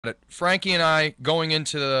Frankie and I going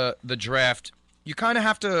into the draft, you kind of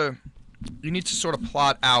have to, you need to sort of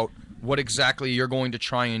plot out what exactly you're going to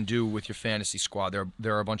try and do with your fantasy squad.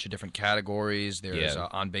 There are a bunch of different categories. There's Yeah.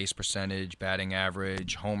 on base percentage, batting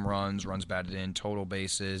average, home runs, runs batted in, total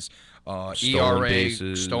bases, Stolen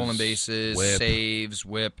ERA, stolen bases, bases, whip. saves,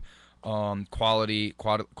 whip, quality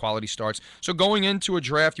starts. So going into a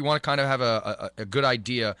draft, you want to kind of have a good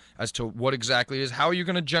idea as to what exactly it is. How are you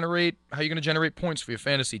going to generate points for your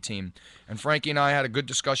fantasy team? And Frankie and I had a good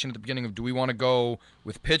discussion at the beginning of, do we want to go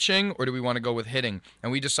with pitching or do we want to go with hitting?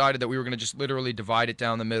 And we decided that we were going to just literally divide it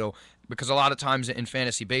down the middle, because a lot of times in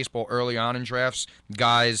fantasy baseball early on in drafts,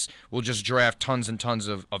 guys will just draft tons and tons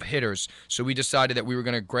of hitters. So we decided that we were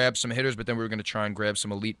going to grab some hitters, but then we were going to try and grab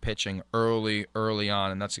some elite pitching early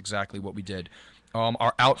on, and that's exactly what we did.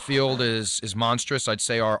 Our outfield is monstrous. I'd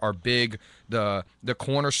say our big, the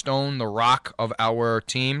cornerstone, the rock of our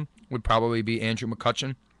team would probably be Andrew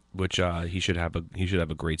McCutchen. Which he should have a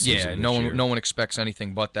great Yeah, season this year. no one expects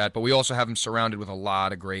anything but that. But we also have him surrounded with a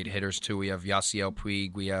lot of great hitters too. We have Yasiel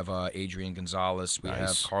Puig, we have Adrian Gonzalez, we have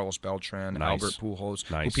Nice. Carlos Beltran, Albert Nice. Pujols,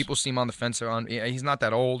 who Nice. people seem on the fence on. Yeah, he's not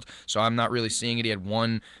that old, so I'm not really seeing it. He had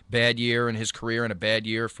one bad year in his career, and a bad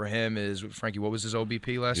year for him is, Frankie. What was his OBP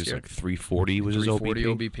He last was year? like 340 was his 340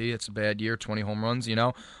 OBP. OBP. It's a bad year. 20 home runs.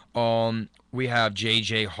 We have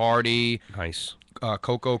J.J. Hardy. Nice.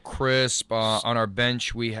 Coco Crisp on our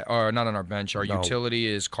bench. Are not on our bench. Our No. utility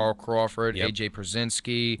is Carl Crawford, Yep. AJ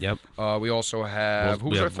Przinsky. Yep. We also have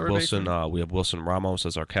we who's our have third Wilson. baseman? We have Wilson Ramos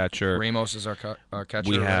as our catcher. Ramos is our catcher.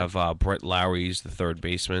 We right? have Brett Lowry's the third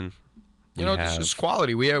baseman. This is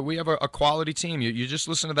quality. We have a quality team. You just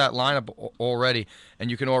listen to that lineup already, and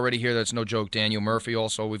you can already hear that it's no joke. Daniel Murphy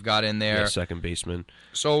also we've got in there. second baseman.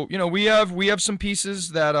 So we have some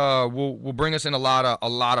pieces that will bring us in a lot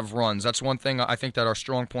of runs. That's one thing I think that our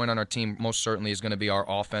strong point on our team most certainly is going to be our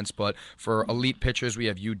offense. But for elite pitchers, we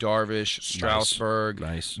have Yu Darvish, Strasburg,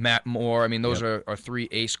 Nice. Matt Moore. I mean, those Yep. are three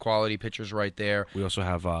ace quality pitchers right there. We also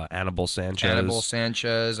have Anibal Sanchez. Anibal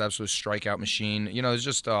Sanchez, absolute strikeout machine. There's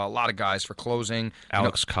just a lot of guys for closing.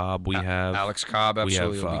 Alex Cobb. We have Alex Cobb, we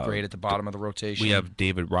absolutely have, will be great at the bottom of the rotation. We have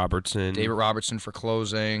David Robertson. David Robertson for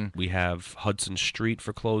closing. We have Hudson Street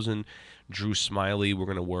for closing. Drew Smiley. We're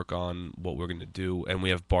going to work on what we're going to do, and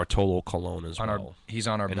we have Bartolo Colon as well. He's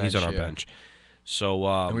on our and bench. he's on our yeah. bench. So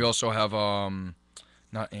And we also have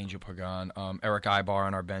not Angel Pagan, Eric Ibar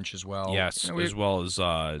on our bench as well. yes, as well as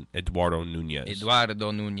Eduardo Nunez.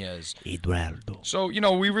 Eduardo Nunez. Eduardo. So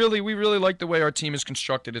we really like the way our team is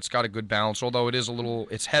constructed. It's got a good balance, although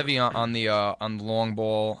it's heavy on the long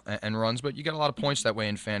ball and runs, but you get a lot of points that way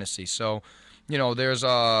in fantasy. So there's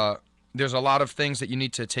a lot of things that you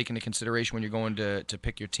need to take into consideration when you're going to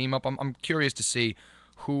pick your team up. I'm curious to see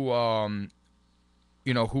who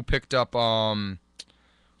who picked up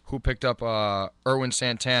Erwin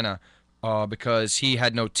Santana, because he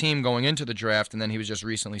had no team going into the draft, and then he was just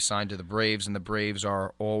recently signed to the Braves, and the Braves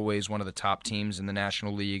are always one of the top teams in the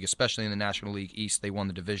National League, especially in the National League East. They won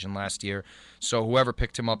the division last year. So whoever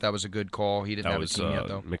picked him up, that was a good call. He didn't That have was a team yet,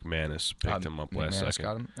 though. McManus picked him up last McManus second.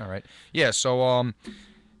 got him. All right. Yeah, so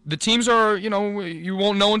the teams are, you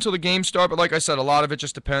won't know until the games start, but like I said, a lot of it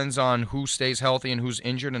just depends on who stays healthy and who's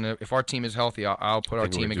injured. And if our team is healthy, I'll put our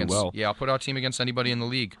think we're team gonna do against. well. Yeah, I'll put our team against anybody in the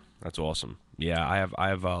league. That's awesome. Yeah, I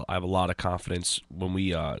have a lot of confidence. When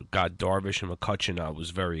we got Darvish and McCutchen, I was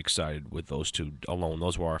very excited with those two alone.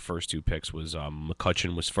 Those were our first two picks. Was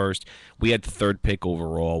McCutchen was first. We had the third pick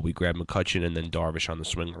overall. We grabbed McCutchen and then Darvish on the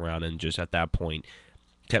swing around, and just at that point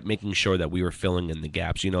kept making sure that we were filling in the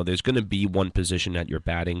gaps. There's going to be one position that you're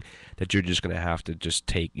batting that you're just going to have to just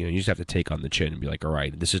take. You just have to take on the chin and be like, all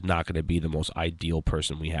right, this is not going to be the most ideal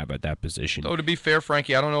person we have at that position. Though to be fair,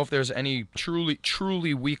 Frankie, I don't know if there's any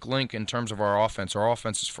truly weak link in terms of our offense. Our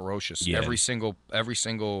offense is ferocious. Yeah. Every single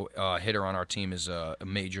hitter on our team is a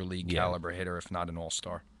major league caliber hitter, if not an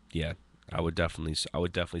all-star. Yeah, I would definitely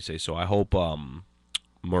say so. I hope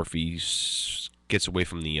Murphy gets away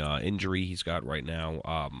from the injury he's got right now.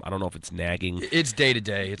 I don't know if it's nagging. It's day to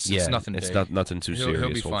day. It's nothing. It's big. nothing too serious.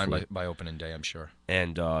 He'll be fine hopefully. by opening day, I'm sure.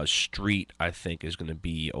 And Street, I think, is going to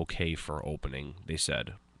be okay for opening. They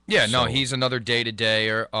said. Yeah, So- no, he's another day to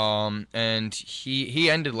dayer. And he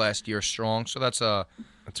ended last year strong, so that's a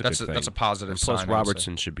good thing. that's a positive And plus, sign. I would say.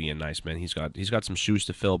 Robertson should be a nice man. He's got some shoes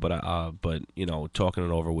to fill, but talking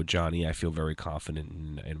it over with Johnny, I feel very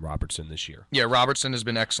confident in Robertson this year. Yeah, Robertson has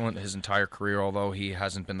been excellent his entire career, although he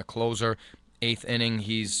hasn't been the closer. Eighth inning,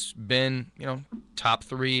 he's been top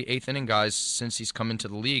 3 eighth inning guys since he's come into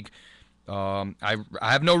the league. I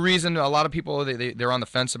have no reason. A lot of people they're on the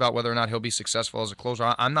fence about whether or not he'll be successful as a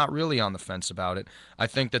closer. I'm not really on the fence about it. I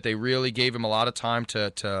think that they really gave him a lot of time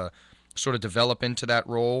to sort of develop into that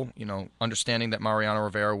role. You know, understanding that Mariano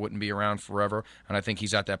Rivera wouldn't be around forever, and I think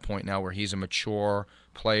he's at that point now where he's a mature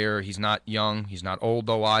player. He's not young. He's not old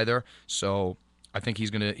though either. So I think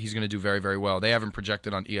he's gonna do very, very well. They have him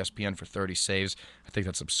projected on ESPN for 30 saves. I think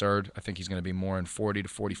that's absurd. I think he's gonna be more in 40 to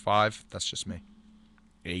 45. That's just me.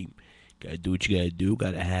 Hey, gotta do what you gotta do.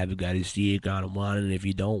 Gotta have it. Gotta see it. Gotta want it. And if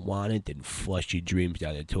you don't want it, then flush your dreams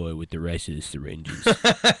down the toilet with the rest of the syringes.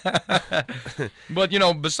 But you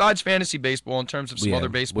know, besides fantasy baseball, in terms of some other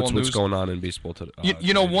baseball news, what's going on in baseball today?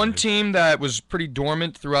 You know, one team that was pretty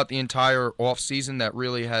dormant throughout the entire offseason that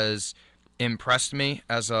really has impressed me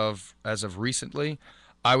as of recently,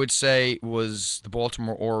 I would say, was the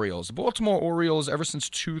Baltimore Orioles. The Baltimore Orioles, ever since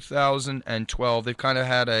 2012, they've kind of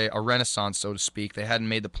had a renaissance, so to speak. They hadn't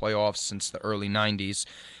made the playoffs since the early 90s,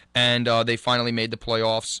 and they finally made the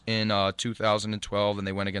playoffs in 2012, and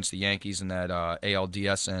they went against the Yankees in that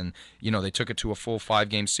ALDS, and you know, they took it to a full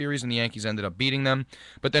 5-game series, and the Yankees ended up beating them.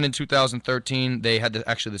 But then in 2013, they had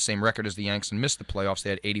actually the same record as the Yanks and missed the playoffs. They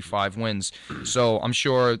had 85 wins. So I'm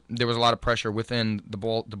sure there was a lot of pressure within the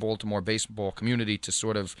Baltimore baseball community to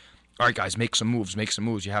sort of, all right, guys, make some moves.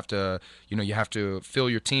 You have to, you have to fill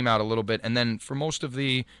your team out a little bit. And then for most of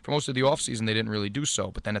the offseason, they didn't really do so.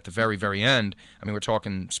 But then at the very, very end, I mean, we're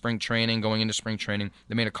talking spring training, going into spring training,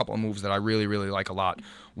 they made a couple of moves that I really, really like a lot.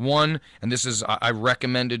 One, and this is, I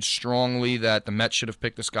recommended strongly that the Mets should have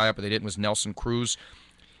picked this guy up, but they didn't, was Nelson Cruz.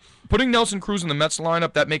 Putting Nelson Cruz in the Mets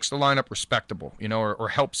lineup, that makes the lineup respectable, or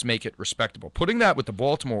helps make it respectable. Putting that with the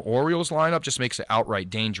Baltimore Orioles lineup just makes it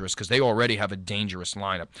outright dangerous because they already have a dangerous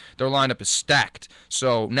lineup. Their lineup is stacked.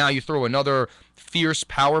 So now you throw another fierce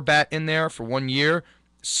power bat in there for 1 year,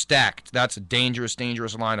 stacked. That's a dangerous,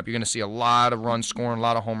 dangerous lineup. You're going to see a lot of runs scoring, a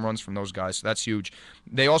lot of home runs from those guys. So that's huge.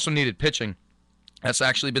 They also needed pitching. That's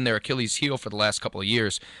actually been their Achilles heel for the last couple of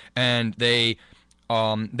years. And they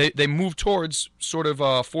moved towards sort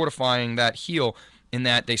of fortifying that heel in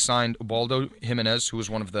that they signed Ubaldo Jimenez, who was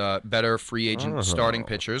one of the better free agent starting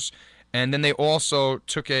pitchers, and then they also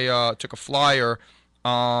took a flyer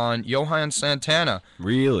on Johan Santana.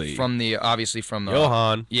 Really? From the from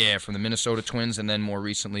the Minnesota Twins, and then more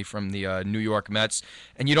recently from the New York Mets.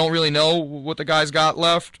 And you don't really know what the guy's got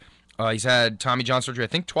left. He's had Tommy John surgery, I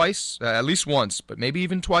think twice, at least once, but maybe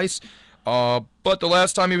even twice. But the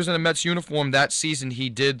last time he was in a Mets uniform that season, he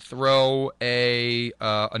did throw a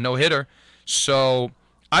no-hitter. So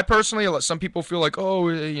I personally, some people feel like,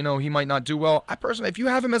 he might not do well. I personally, if you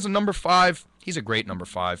have him as a number 5, he's a great number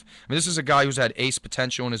 5. I mean, this is a guy who's had ace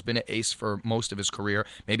potential and has been an ace for most of his career.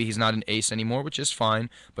 Maybe he's not an ace anymore, which is fine,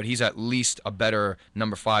 but he's at least a better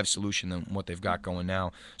number 5 solution than what they've got going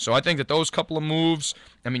now. So I think that those couple of moves,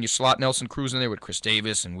 I mean, you slot Nelson Cruz in there with Chris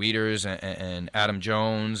Davis and Wieters and Adam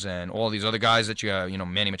Jones and all these other guys that you have,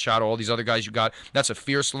 Manny Machado, all these other guys you got. That's a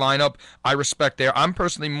fierce lineup. I respect there. I'm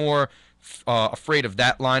personally more afraid of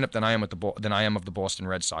that lineup than I am of the Boston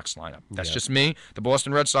Red Sox lineup. That's just me. The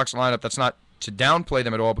Boston Red Sox lineup, that's not to downplay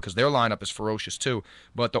them at all because their lineup is ferocious too.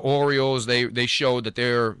 But the Orioles, they showed that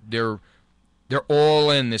they're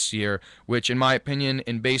all in this year, which in my opinion,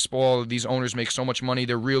 in baseball, these owners make so much money,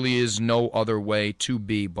 there really is no other way to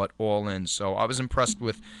be but all in. So I was impressed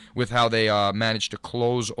with how they managed to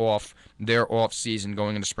close off their off season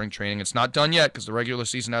going into spring training. It's not done yet because the regular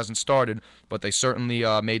season hasn't started, but they certainly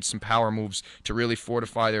made some power moves to really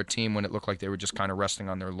fortify their team when it looked like they were just kind of resting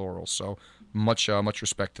on their laurels. So much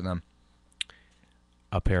respect to them.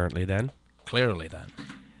 Apparently then. Clearly then.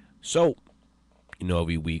 So,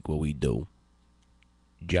 every week what we do,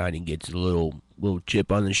 Johnny gets a little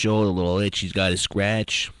chip on the shoulder, a little itch. He's got a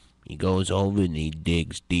scratch. He goes over and he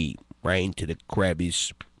digs deep, right into the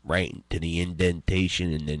crevice, right into the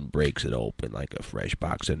indentation, and then breaks it open like a fresh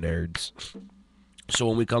box of nerds. So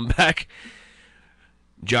when we come back,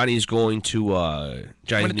 Johnny's going to I'm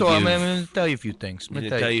going to tell you a few things. He's going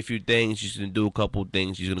to tell you a few things. He's going to do a couple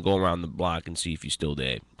things. He's going to go around the block and see if you're still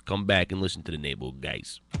there. Come back and listen to the neighborhood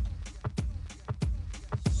guys.